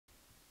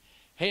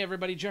Hey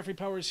everybody, Jeffrey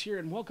Powers here,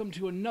 and welcome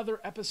to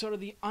another episode of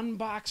the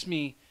Unbox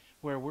Me,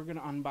 where we're going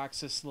to unbox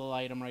this little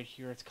item right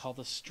here. It's called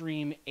the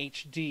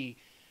StreamHD,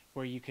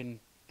 where you can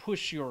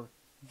push your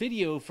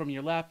video from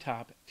your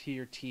laptop to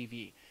your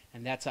TV,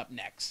 and that's up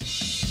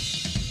next.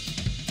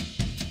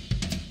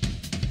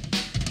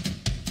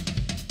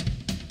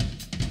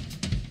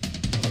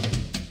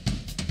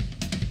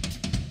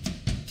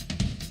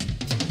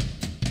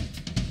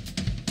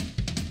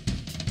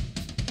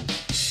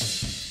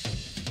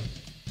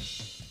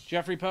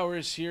 Jeffrey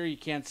Powers here. You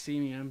can't see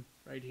me. I'm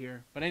right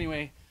here. But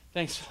anyway,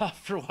 thanks a lot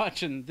for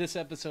watching this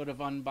episode of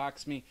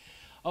Unbox Me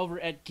over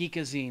at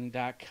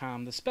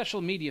Geekazine.com, the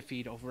special media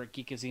feed over at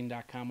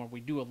Geekazine.com, where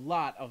we do a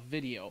lot of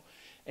video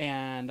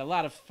and a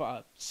lot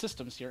of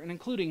systems here, and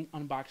including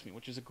Unbox Me,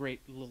 which is a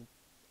great little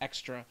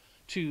extra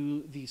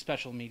to the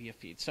special media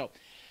feed. So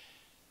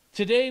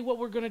today what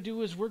we're going to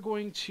do is we're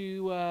going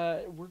to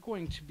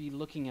be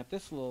looking at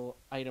this little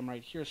item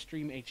right here,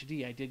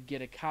 StreamHD. I did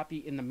get a copy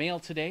in the mail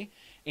today,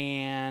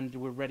 and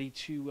we're ready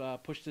to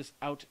push this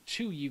out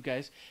to you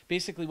guys.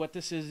 Basically what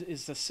this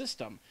is a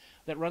system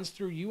that runs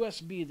through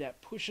USB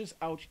that pushes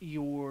out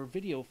your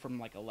video from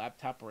like a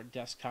laptop or a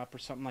desktop or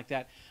something like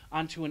that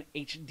onto an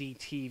HD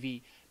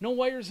TV. No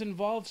wires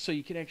involved, so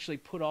you can actually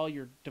put all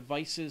your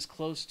devices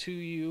close to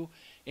you,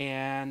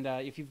 and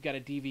if you've got a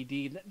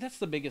DVD, that's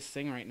the biggest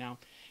thing right now.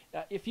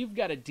 If you've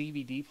got a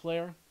DVD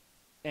player,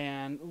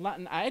 and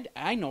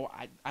I know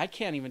I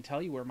can't even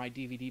tell you where my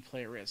DVD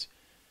player is.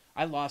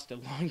 I lost it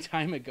a long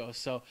time ago,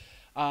 so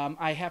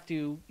I have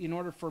to, in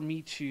order for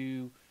me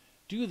to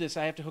do this,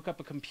 I have to hook up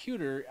a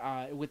computer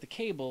with the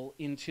cable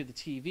into the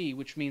TV,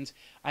 which means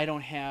I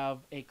don't have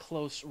a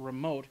close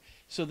remote.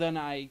 So then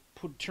I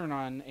turn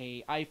on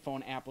a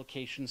iPhone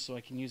application so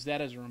I can use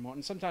that as a remote,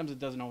 and sometimes it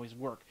doesn't always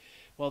work.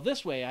 Well,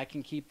 this way I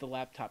can keep the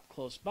laptop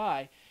close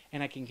by,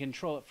 and I can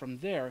control it from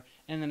there,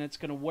 and then it's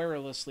going to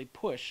wirelessly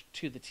push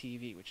to the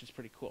TV, which is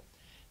pretty cool.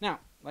 Now,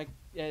 like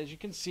as you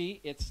can see,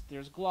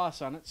 there's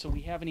gloss on it, so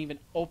we haven't even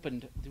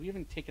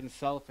taken the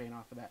cellophane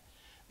off of that.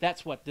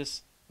 That's what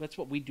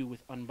we do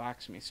with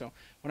Unbox Me. So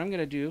what I'm going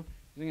to do is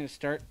I'm going to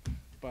start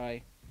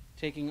by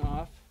taking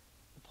off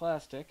the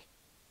plastic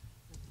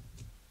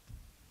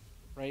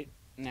right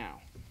now.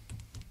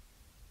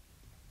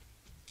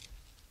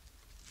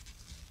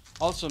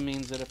 Also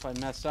means that if I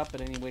mess up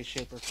in any way,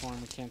 shape, or form,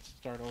 we can't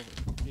start over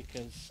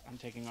because I'm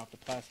taking off the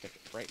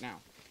plastic right now.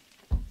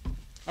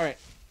 Alright,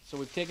 so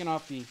we've taken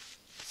off the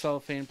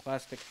cellophane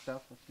plastic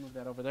stuff. Let's move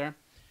that over there.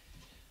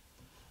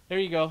 There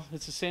you go.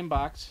 It's the same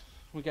box.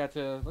 We got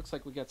looks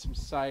like we got some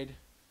side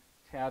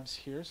tabs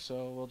here,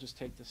 so we'll just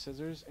take the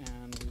scissors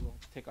and we will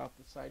take off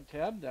the side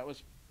tab. That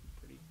was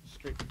pretty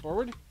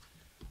straightforward.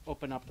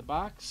 Open up the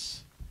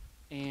box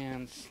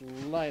and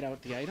slide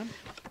out the item.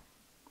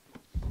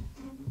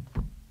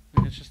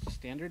 And it's just a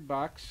standard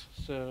box,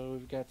 so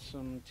we've got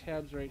some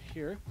tabs right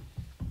here.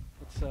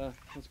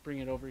 Let's bring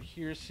it over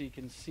here so you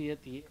can see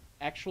it. The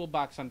actual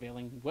box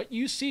unveiling. What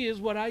you see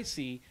is what I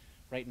see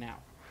right now.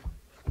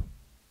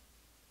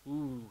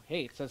 Ooh,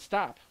 hey, it says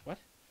stop. What?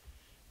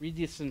 Read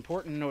this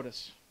important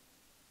notice.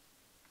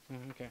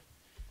 Okay.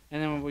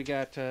 And then we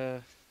got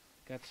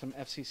some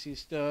FCC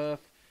stuff,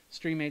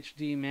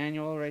 StreamHD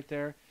manual right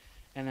there,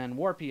 and then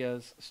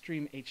Warpia's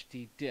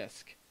StreamHD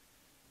disc,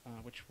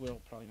 which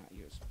we'll probably not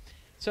use.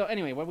 So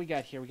anyway, what we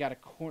got here, we got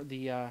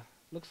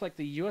looks like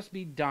the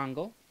USB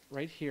dongle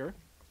right here,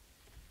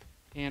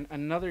 and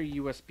another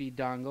USB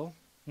dongle.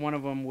 One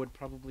of them would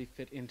probably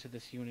fit into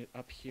this unit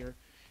up here,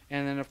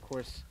 and then of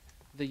course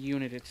the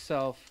unit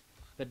itself,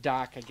 the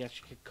dock, I guess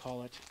you could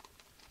call it.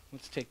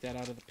 Let's take that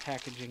out of the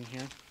packaging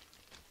here.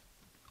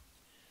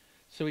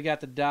 So we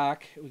got the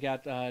dock, we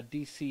got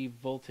DC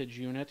voltage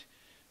unit,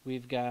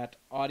 we've got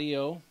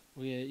audio,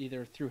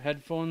 either through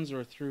headphones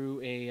or through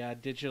a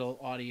digital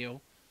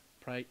audio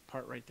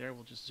part right there.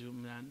 We'll just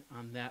zoom in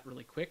on that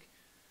really quick.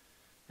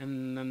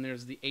 And then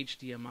there's the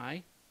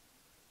HDMI,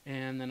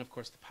 and then of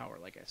course the power,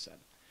 like I said.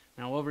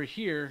 Now over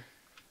here,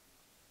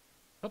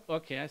 oh,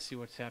 okay, I see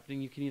what's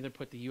happening. You can either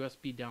put the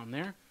USB down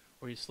there,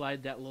 or you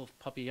slide that little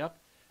puppy up,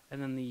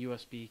 and then the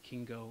USB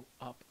can go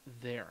up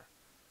there.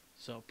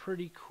 So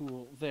pretty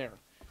cool there.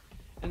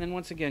 And then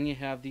once again, you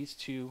have these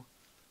two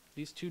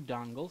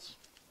dongles.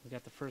 We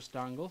got the first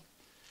dongle,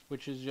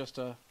 which is just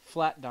a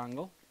flat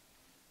dongle.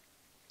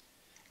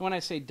 And when I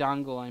say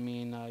dongle, I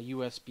mean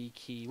USB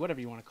key,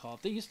 whatever you want to call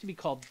it. They used to be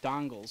called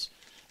dongles,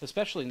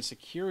 especially in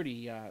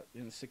security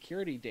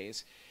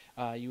days.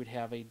 You would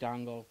have a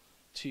dongle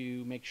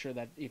to make sure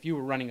that if you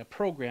were running a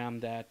program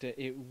that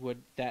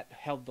that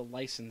held the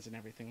license and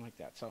everything like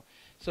that.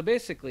 So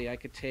basically I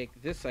could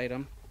take this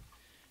item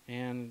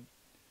and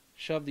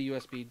shove the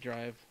USB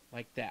drive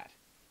like that.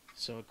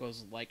 So it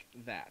goes like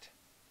that.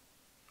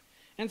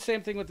 And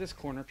same thing with this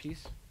corner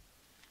piece.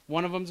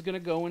 One of them's going to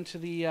go into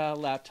the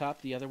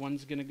laptop, the other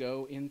one's going to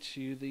go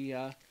into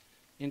the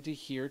into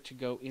here to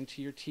go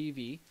into your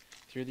TV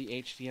through the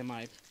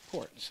HDMI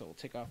port. So we'll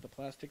take off the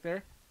plastic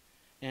there,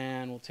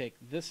 and we'll take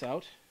this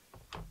out.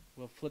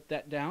 We'll flip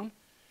that down,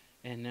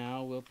 and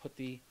now we'll put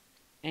the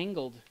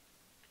angled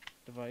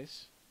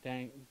device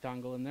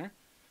dongle in there,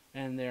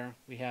 and there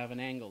we have an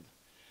angled.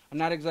 I'm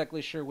not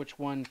exactly sure which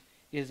one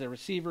is a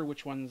receiver,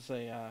 which one's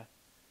the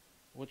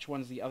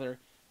other.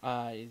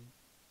 It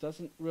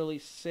doesn't really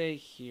say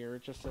here.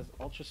 It just says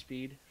Ultra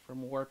Speed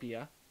from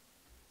Warpia.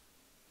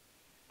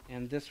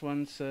 And this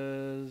one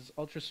says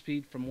Ultra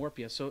Speed from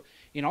Warpia. So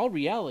in all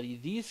reality,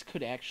 these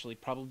could actually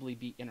probably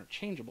be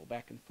interchangeable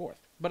back and forth.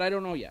 But I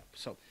don't know yet.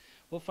 So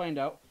we'll find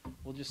out.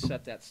 We'll just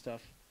set that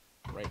stuff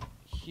right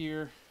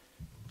here.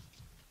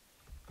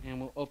 And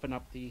we'll open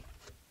up the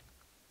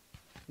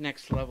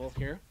next level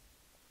here.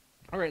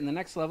 All right, in the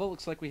next level,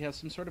 looks like we have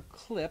some sort of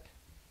clip.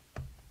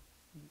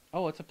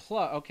 Oh, it's a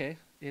plug. Okay,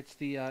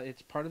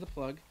 it's part of the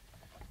plug.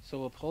 So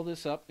we'll pull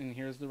this up, and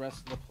here's the rest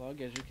of the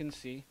plug, as you can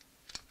see.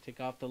 Take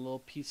off the little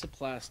piece of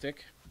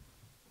plastic.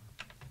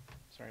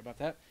 Sorry about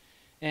that.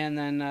 And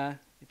then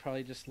you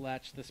probably just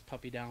latch this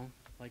puppy down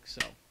like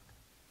so.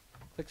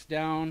 Clicks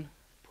down,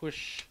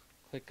 push,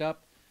 click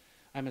up.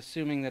 I'm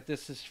assuming that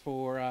this is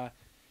for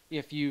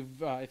if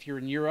you're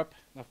in Europe.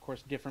 Of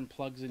course, different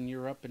plugs in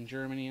Europe and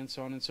Germany and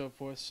so on and so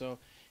forth. So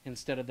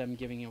instead of them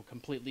giving you a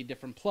completely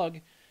different plug,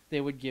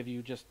 they would give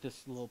you just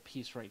this little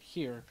piece right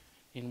here,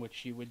 in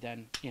which you would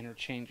then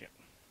interchange it.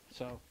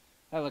 So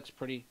that looks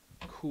pretty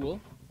cool.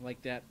 I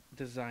like that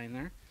design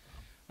there.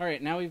 All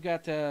right, now we've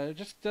got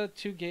just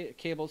two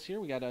cables here.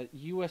 We got a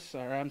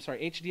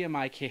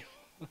HDMI cable,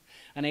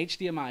 an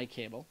HDMI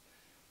cable,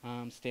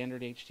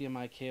 standard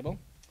HDMI cable,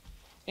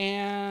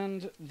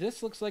 and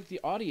this looks like the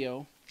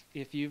audio.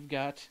 If you've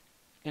got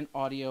an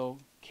audio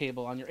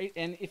cable on your,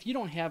 and if you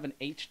don't have an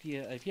if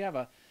you have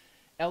a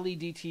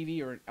LED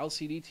TV or an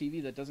LCD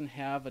TV that doesn't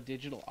have a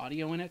digital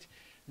audio in it,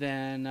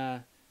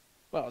 then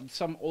well,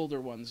 some older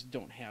ones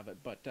don't have it,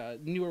 but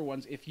newer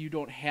ones, if you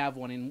don't have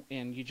one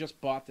and you just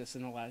bought this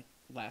in the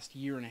last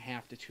year and a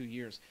half to 2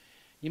 years,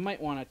 you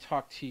might want to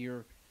talk to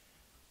your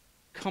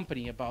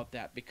company about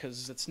that,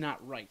 because it's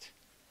not right.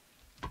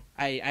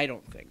 I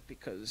don't think,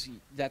 because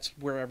that's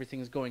where everything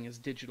is going, is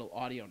digital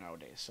audio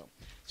nowadays.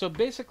 So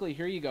basically,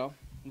 here you go.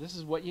 This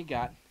is what you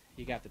got.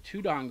 You got the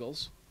two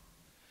dongles.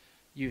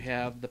 You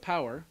have the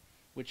power,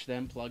 which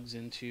then plugs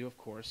into, of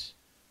course,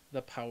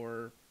 the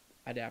power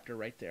adapter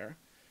right there.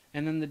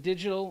 And then the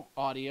digital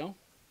audio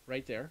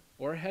right there,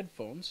 or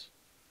headphones,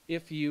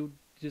 if you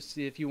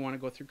want to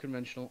go through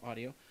conventional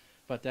audio.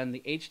 But then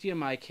the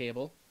HDMI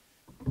cable,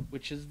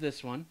 which is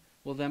this one,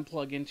 will then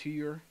plug into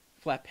your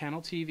flat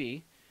panel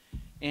TV.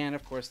 And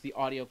of course, the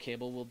audio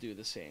cable will do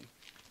the same.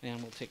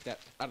 And we'll take that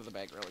out of the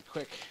bag really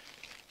quick.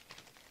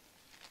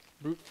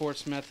 Brute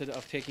force method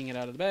of taking it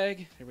out of the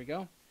bag. There we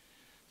go.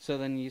 So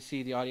then you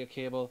see the audio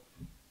cable.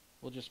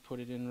 We'll just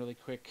put it in really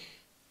quick.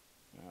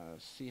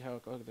 See how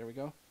it goes. There we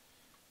go.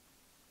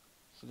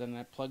 So then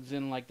that plugs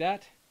in like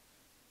that.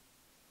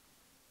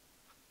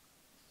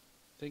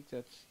 I think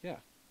that's, yeah.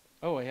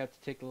 Oh, I have to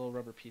take the little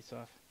rubber piece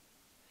off.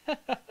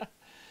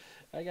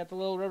 I got the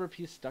little rubber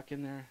piece stuck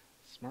in there.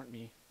 Smart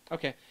me.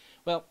 Okay,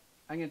 well,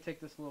 I'm going to take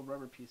this little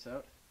rubber piece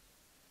out.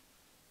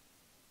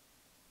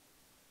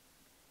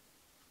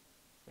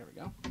 There we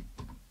go.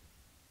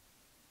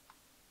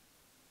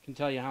 Can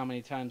tell you how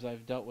many times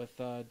I've dealt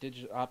with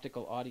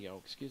optical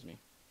audio, excuse me.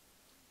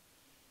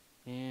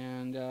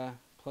 And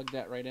plug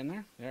that right in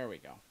there. There we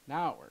go.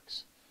 Now it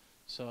works.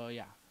 So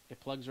yeah, it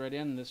plugs right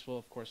in. This will,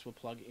 of course, will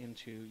plug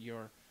into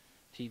your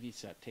TV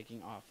set,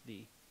 taking off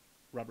the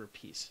rubber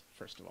piece,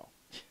 first of all.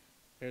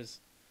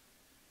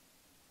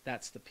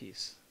 That's the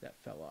piece that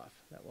fell off,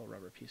 that little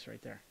rubber piece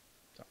right there.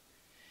 So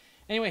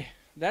anyway,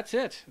 that's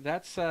it.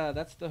 That's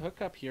the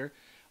hookup here.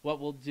 What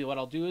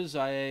I'll do is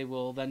I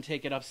will then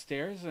take it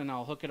upstairs and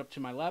I'll hook it up to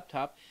my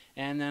laptop,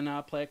 and then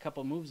I'll play a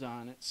couple moves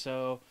on it.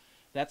 So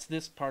that's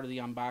this part of the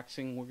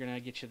unboxing. We're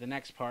gonna get you the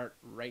next part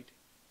right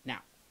now.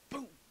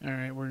 Boom. All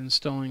right, we're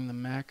installing the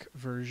Mac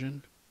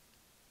version.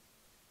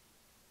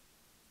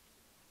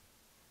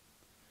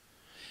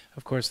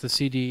 Of course, the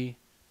CD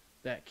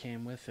that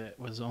came with it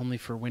was only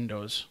for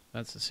Windows.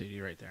 That's the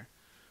CD right there.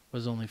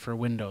 Was only for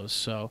Windows.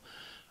 So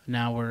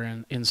now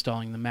we're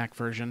installing the Mac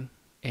version,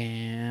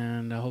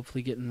 and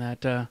hopefully getting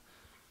that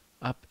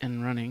up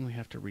and running. We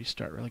have to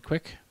restart really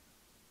quick.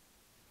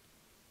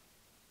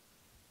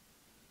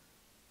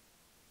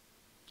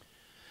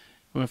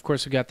 Well, of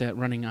course, we got that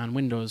running on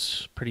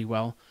Windows pretty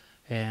well,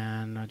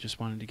 and I just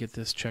wanted to get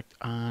this checked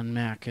on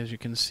Mac. As you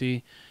can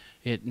see,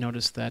 it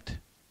noticed that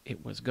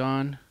it was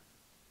gone.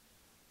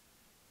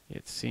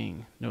 It's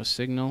seeing no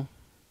signal,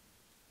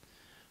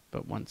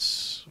 but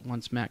once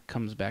Mac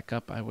comes back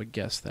up, I would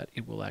guess that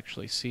it will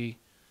actually see.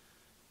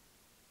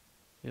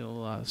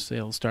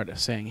 It'll start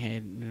saying,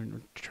 "Hey,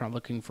 try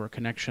looking for a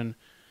connection,"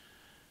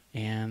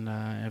 and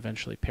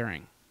eventually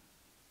pairing.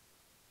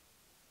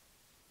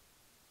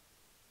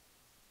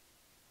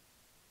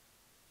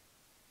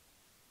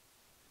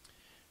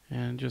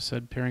 And just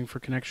said pairing for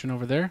connection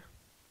over there.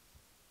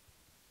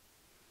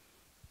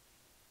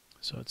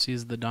 So it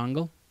sees the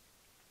dongle.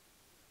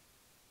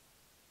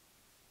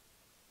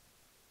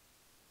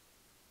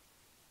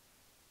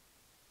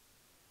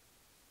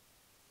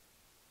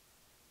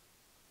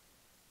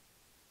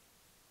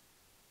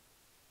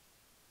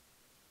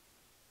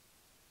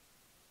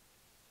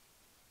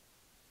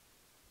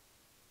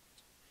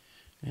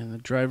 And the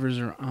drivers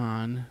are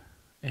on,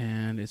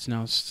 and it's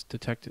now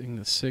detecting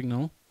the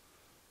signal.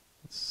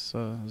 Let's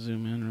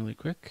zoom in really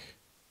quick.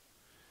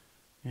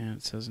 And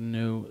it says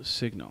no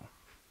signal.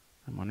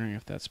 I'm wondering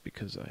if that's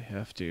because I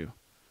have to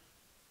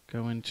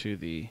go into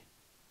the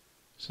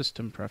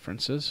system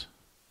preferences,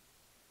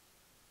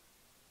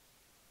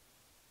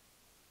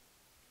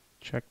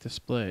 check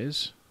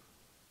displays,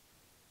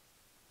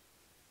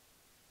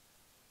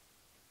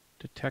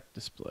 detect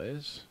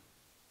displays,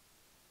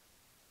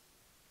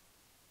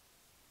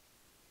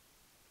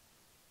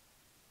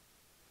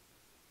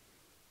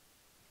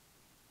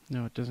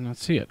 no, it does not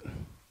see it.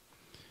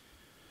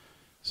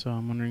 So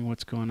I'm wondering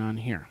what's going on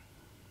here.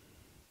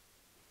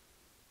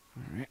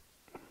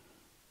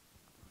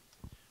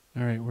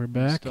 All right, we're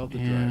back,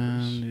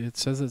 and it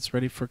says it's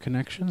ready for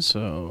connection,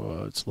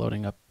 so it's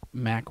loading up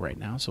Mac right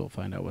now, so we'll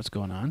find out what's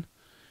going on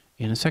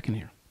in a second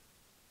here.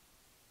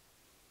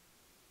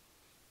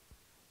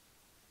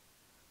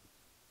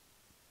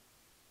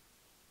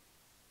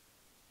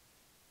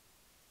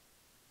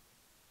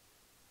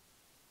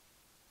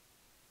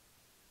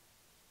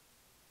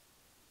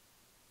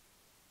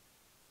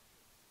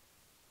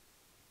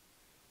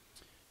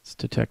 It's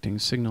detecting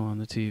signal on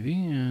the TV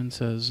and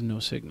says no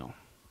signal.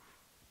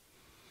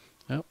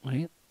 Oh,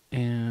 wait,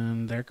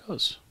 and there it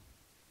goes.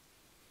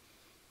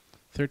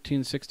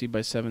 1360 by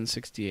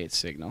 768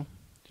 signal,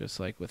 just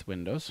like with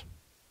Windows.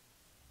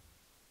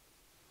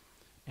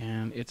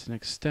 And it's an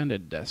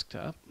extended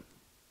desktop,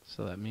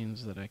 so that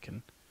means that I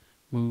can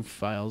move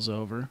files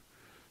over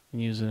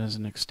and use it as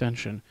an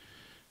extension.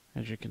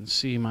 As you can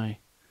see,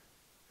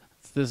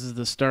 this is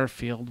the star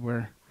field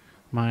where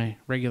my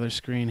regular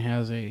screen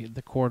has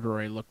the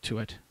corduroy look to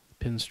it,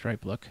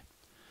 pinstripe look.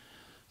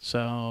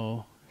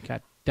 So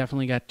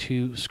definitely got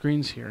two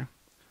screens here.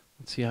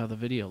 Let's see how the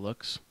video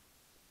looks.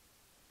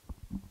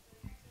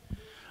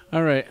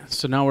 All right,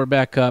 so now we're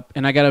back up,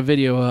 and I got a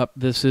video up.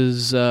 This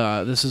is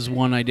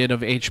one I did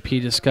of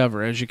HP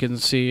Discover. As you can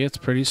see, it's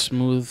pretty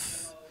smooth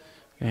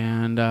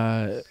and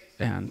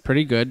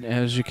pretty good.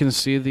 As you can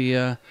see,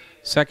 the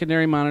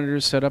secondary monitor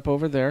is set up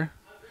over there.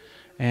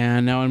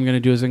 And now what I'm going to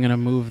do is I'm going to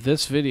move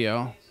this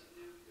video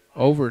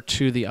over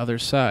to the other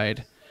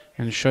side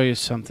and show you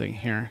something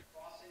here.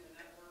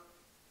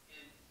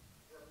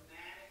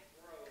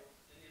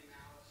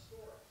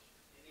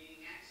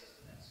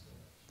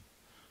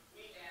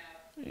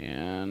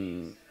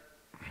 And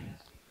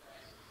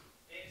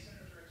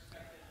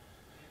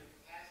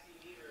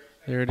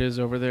there it is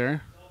over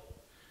there.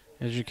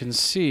 As you can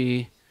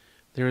see,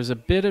 there is a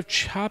bit of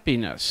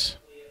choppiness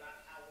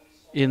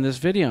in this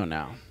video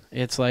now.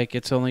 It's like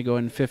it's only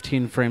going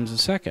 15 frames a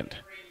second.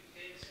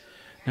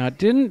 Now, it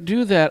didn't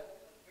do that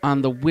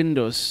on the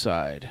Windows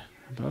side.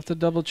 I'll have to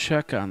double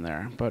check on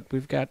there, but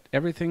we've got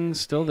everything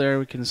still there.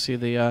 We can see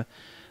the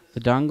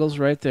dongles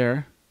right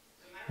there,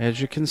 as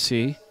you can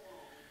see.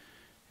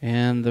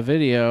 And the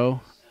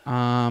video,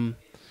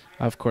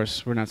 of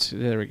course, we're not.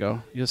 There we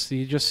go. You just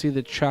see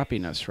the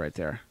choppiness right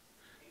there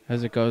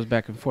as it goes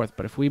back and forth.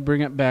 But if we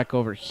bring it back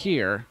over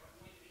here,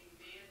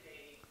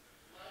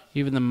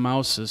 even the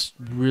mouse is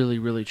really,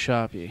 really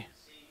choppy.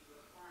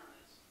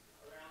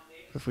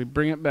 If we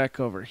bring it back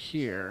over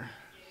here,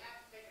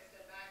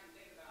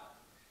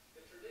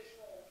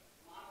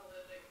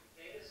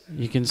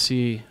 you can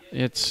see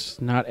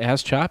it's not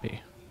as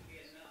choppy.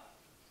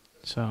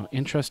 So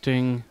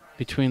interesting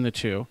between the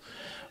two.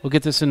 We'll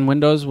get this in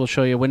Windows. We'll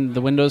show you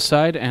the Windows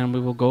side, and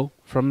we will go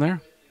from there.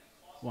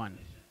 All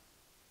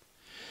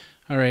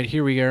right,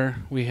 here we are.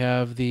 We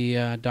have the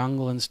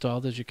dongle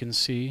installed, as you can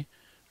see,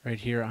 right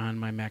here on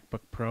my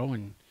MacBook Pro,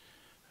 and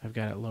I've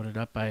got it loaded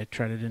up. I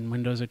tried it in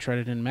Windows. I tried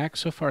it in Mac.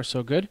 So far,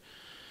 so good.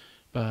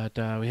 But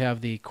we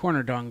have the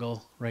corner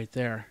dongle right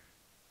there.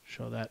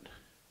 Show that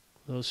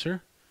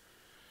closer.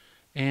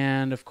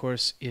 And, of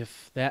course,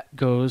 if that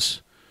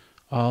goes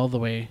all the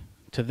way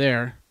to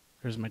there,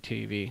 there's my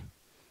TV.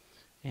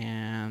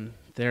 And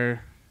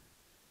there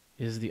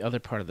is the other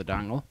part of the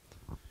dongle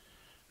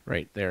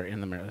right there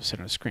in the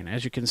center of the screen.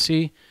 As you can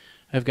see,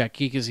 I've got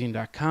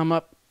geekazine.com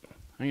up.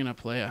 I'm going to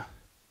play a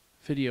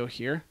video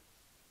here.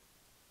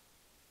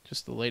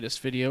 Just the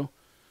latest video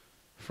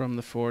from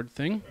the Ford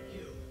thing.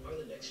 You are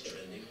the next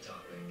trending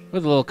topic.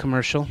 With a little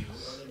commercial. You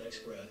are the next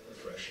breath of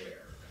fresh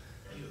air.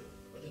 You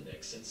are the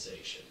next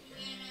sensation.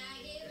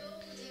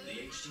 The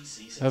HTC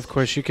sensation. Of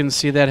course, you can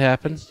see that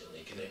happen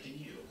Instantly connecting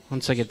you.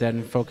 once I get that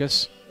in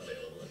focus.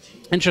 Available on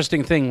T-Mobile.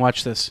 Interesting thing,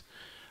 watch this.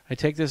 I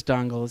take this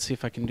dongle, let's see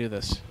if I can do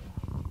this.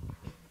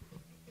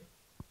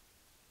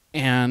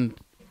 And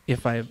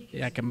if I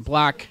can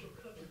block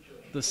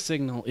the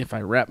signal if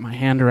I wrap my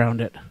hand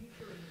around it.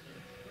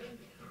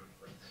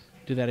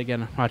 Do that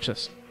again, watch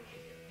this.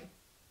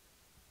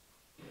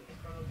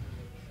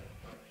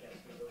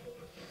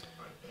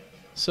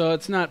 So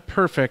it's not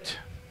perfect,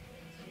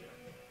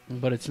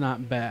 but it's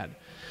not bad.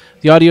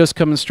 The audio's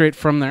coming straight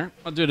from there.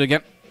 I'll do it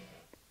again.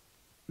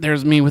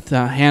 There's me with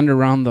the hand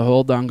around the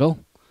whole dongle.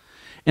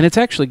 And it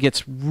actually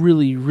gets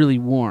really, really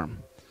warm.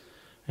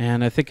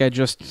 And I think I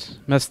just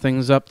messed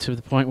things up to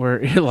the point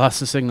where it lost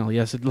the signal.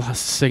 Yes, it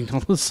lost the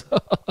signal. So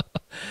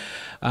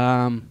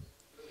So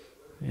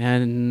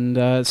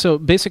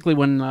basically,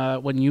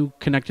 when you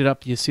connect it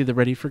up, you see the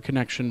ready for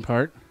connection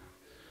part,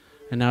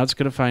 and now it's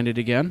going to find it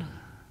again.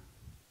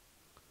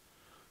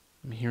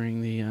 I'm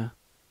hearing the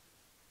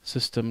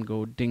system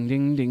go ding,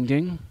 ding, ding,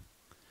 ding.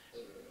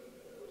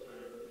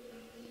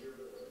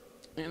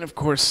 And of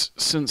course,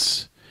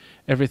 since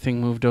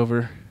everything moved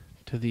over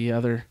to the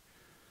other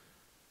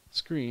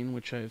screen,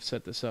 which I've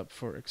set this up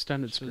for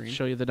extended screen,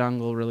 show you the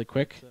dongle really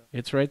quick.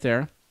 It's right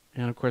there,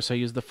 and of course I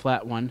use the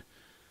flat one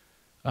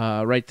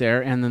right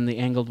there, and then the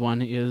angled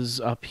one is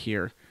up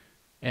here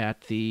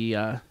at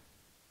the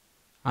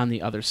on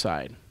the other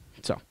side.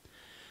 So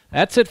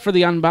that's it for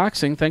the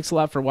unboxing. Thanks a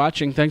lot for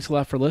watching. Thanks a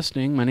lot for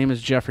listening. My name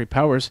is Jeffrey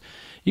Powers.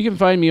 You can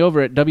find me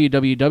over at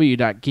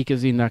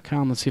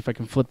www.geekazine.com. Let's see if I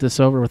can flip this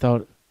over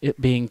without it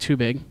being too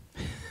big.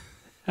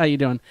 How you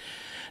doing?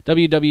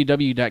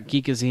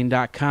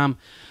 www.geekazine.com.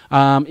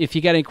 If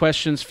you got any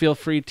questions, feel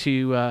free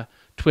to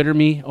Twitter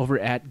me over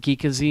at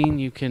Geekazine.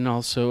 You can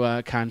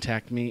also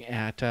contact me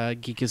at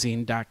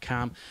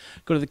geekazine.com.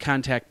 Go to the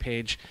contact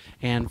page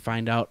and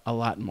find out a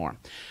lot more.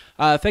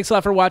 Thanks a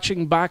lot for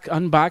watching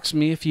Unbox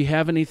Me. If you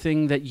have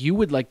anything that you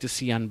would like to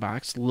see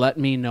unboxed, let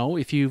me know.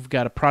 If you've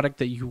got a product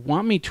that you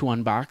want me to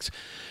unbox,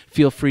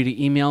 feel free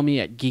to email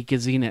me at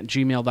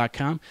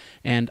geekazine@gmail.com,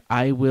 and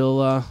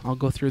I'll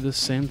go through the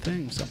same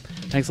thing. So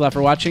thanks a lot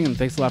for watching, and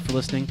thanks a lot for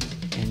listening,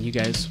 and you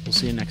guys, we'll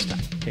see you next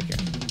time. Take care.